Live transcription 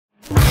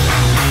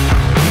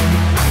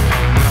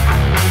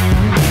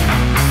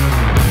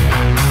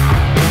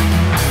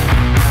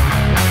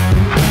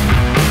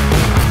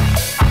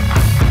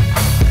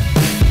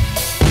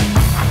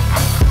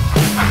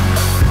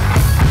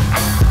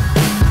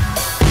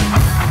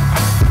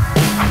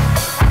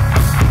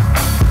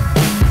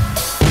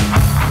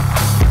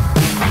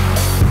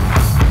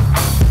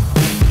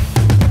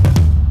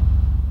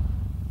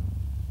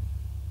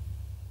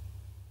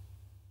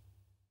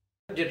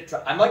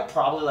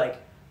probably like,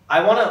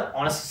 I want to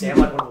honestly say I'm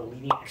like one of the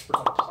leading experts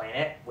on the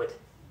planet with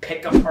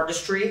pickup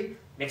artistry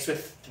mixed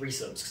with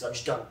threesomes because I've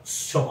just done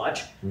so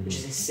much, which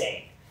is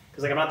insane.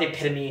 Because like I'm not the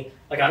epitome,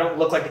 like I don't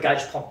look like the guy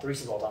just pumped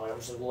threesomes all the time. Like I'm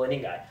just a little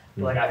Indian guy.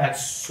 But like I've had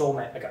so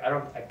many, like I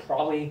want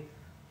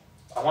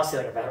to say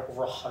like I've had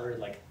over 100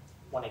 like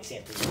one night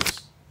stand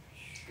threesomes.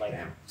 Like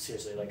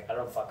seriously, like I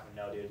don't fucking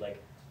know, dude.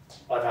 Like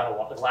I've had a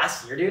lot. Like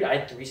last year, dude, I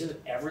had threesomes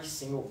every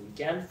single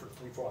weekend for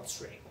 3-4 months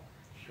straight.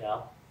 You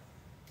know,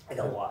 like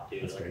a lot,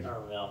 dude. Like I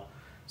don't know.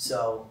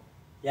 So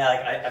yeah,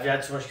 like I've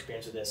had so much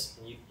experience with this.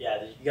 And you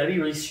gotta be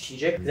really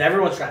strategic because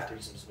everyone's trying to have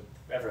threesomes with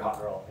every hot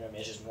girl. You know what I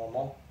mean? It's just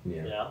normal.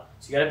 Yeah. You know,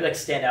 so you gotta be like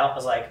stand out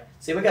as like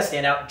say we gotta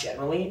stand out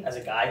generally as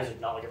a guy who's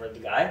not like every other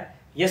guy.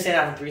 You gotta stand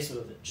out from threesomes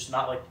with it. Just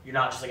not like you're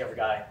not just like every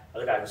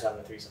other guy who's having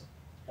a threesome.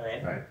 You know what I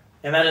mean? Right.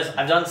 And that is,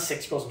 I've done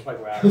 6 girls in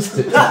 24 hours.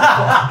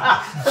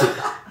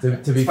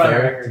 to be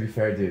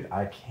fair, dude,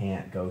 I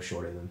can't go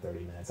shorter than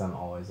 30 minutes. I'm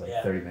always like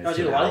 30 minutes. No,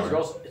 dude, a lot of these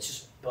girls, it's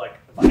just like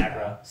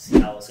Viagra,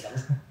 Cialis, like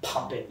I'm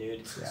pumping, dude.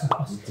 It's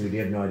awesome. Dude,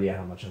 you have no idea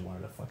how much I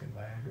wanted a fucking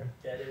Viagra.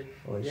 Yeah, dude.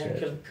 Holy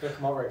shit. Could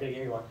come over, I could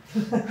give you one.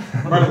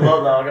 I'm running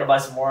low though, I'm gonna buy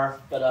some more.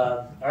 But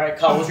all right,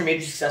 Kyle, what was your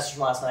major success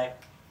from last night?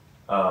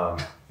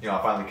 You know,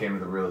 I finally came to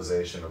the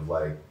realization of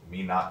like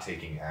me not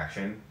taking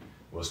action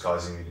was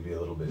causing me to be a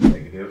little bit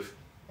negative.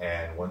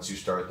 And once you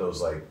start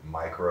those like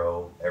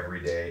micro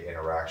everyday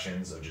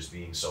interactions of just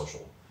being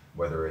social,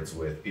 whether it's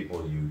with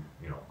people you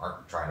know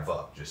aren't trying to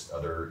fuck, just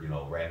other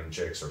random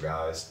chicks or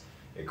guys,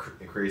 it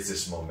creates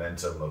this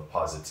momentum of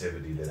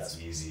positivity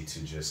that's easy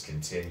to just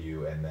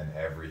continue, and then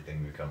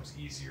everything becomes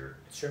easier.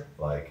 Sure.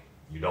 Like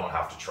you don't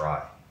have to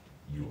try,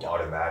 you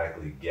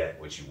automatically get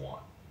what you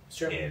want.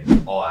 Sure.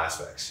 In all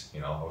aspects. You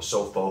know, I was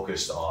so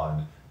focused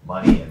on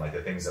money and like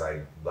the things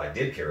that I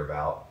did care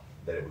about,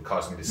 that it would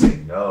cause me to say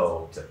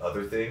no to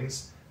other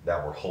things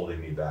that were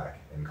holding me back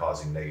and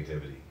causing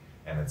negativity.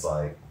 And it's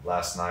like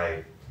last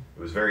night,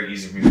 it was very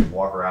easy for me to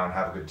walk around,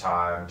 have a good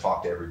time,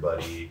 talk to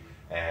everybody,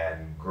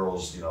 and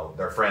girls,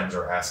 their friends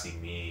are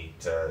asking me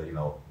to,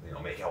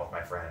 make out with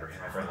my friend, or hey,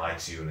 my friend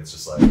likes you, and it's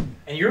just like.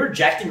 And you're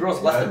rejecting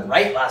girls left and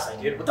right last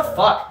night, dude. What the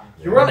fuck?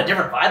 You were on a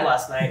different vibe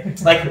last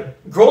night.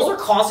 Like girls were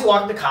constantly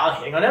walking to Kyle and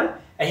hitting on him,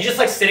 and he's just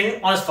like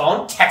sitting on his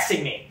phone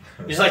texting me.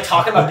 He's like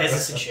talking about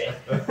business and shit.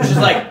 Which is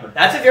like,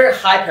 that's a very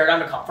high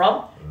paradigm to come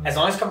from. As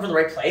long as it's come from the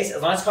right place,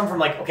 as long as it's come from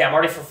like, okay, I'm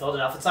already fulfilled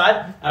enough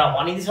inside. I don't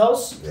want any of these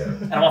hosts. Yeah.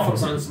 And I want to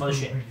focus on some other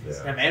shit. Yeah. You know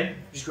what I mean?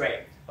 Which is great.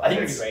 I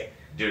think it'd be great.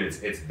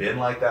 Dude, it's been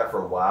like that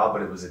for a while,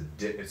 but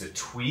it's a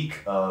tweak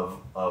of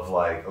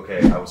like,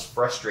 okay, I was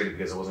frustrated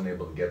because I wasn't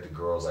able to get the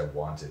girls I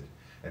wanted.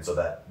 And so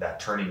that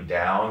turning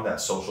down, that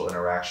social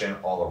interaction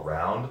all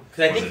around.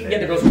 Because I think you can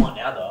get the girls you want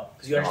now, though.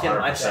 Because you understand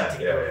the mindset to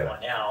get the girls you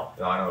want now.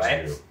 No, I know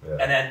right? what you do. Yeah.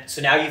 And then,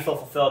 so now you feel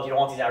fulfilled. You don't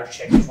want these average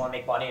chicks. You just want to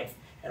make money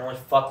and only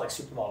fuck like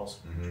supermodels.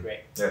 Which is great.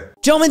 Yeah.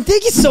 Gentlemen,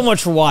 thank you so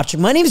much for watching.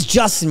 My name is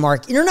Justin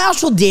Marc,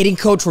 international dating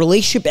coach,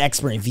 relationship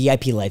expert, and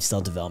VIP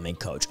lifestyle development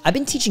coach. I've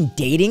been teaching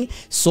dating,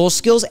 soul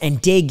skills,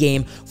 and day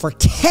game for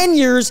 10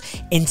 years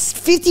in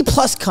 50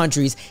 plus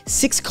countries,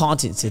 6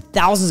 continents, to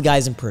thousands of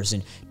guys in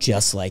person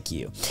just like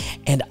you.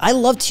 And I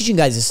love teaching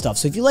guys this stuff.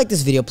 So if you like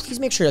this video, please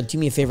make sure to do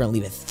me a favor and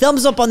leave a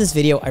thumbs up on this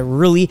video. I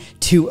really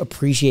do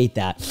appreciate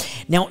that.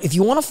 Now, if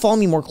you want to follow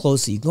me more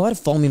closely, you can go ahead and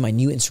follow me on my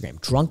new Instagram,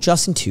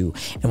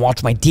 DrunkJustin2, and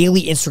watch my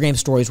daily Instagram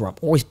stories where I'm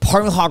always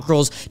partying with hot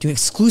girls, doing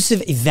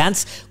exclusive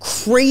events,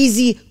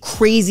 crazy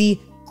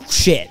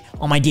shit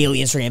on my daily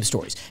Instagram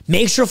stories.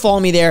 Make sure to follow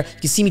me there.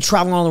 You can see me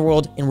traveling around the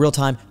world in real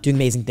time, doing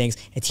amazing things,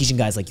 and teaching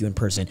guys like you in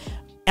person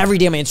every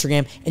day on my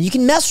Instagram. And you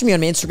can message me on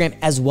my Instagram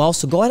as well.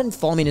 So go ahead and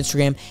follow me on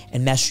Instagram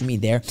and message me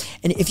there.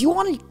 And if you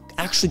want to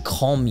actually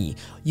call me,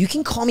 you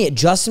can call me at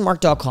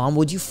justinmarc.com.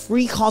 We'll do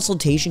free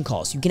consultation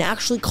calls. You can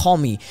actually call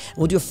me and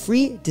we'll do a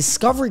free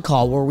discovery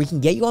call where we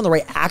can get you on the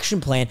right action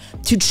plan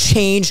to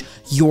change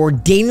your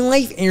dating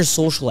life and your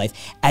social life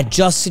at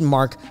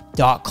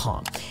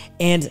justinmarc.com.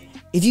 And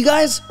if you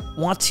guys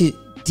want to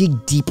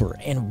dig deeper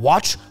and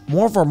watch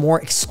more of our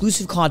more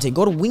exclusive content,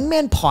 go to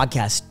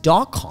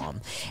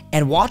wingmanpodcast.com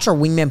and watch our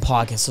Wingman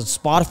podcast on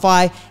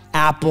Spotify,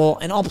 Apple,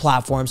 and all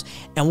platforms.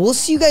 And we'll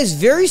see you guys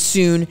very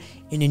soon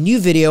in a new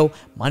video.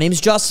 My name is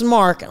Justin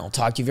Marc, and I'll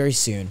talk to you very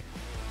soon.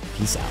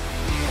 Peace out.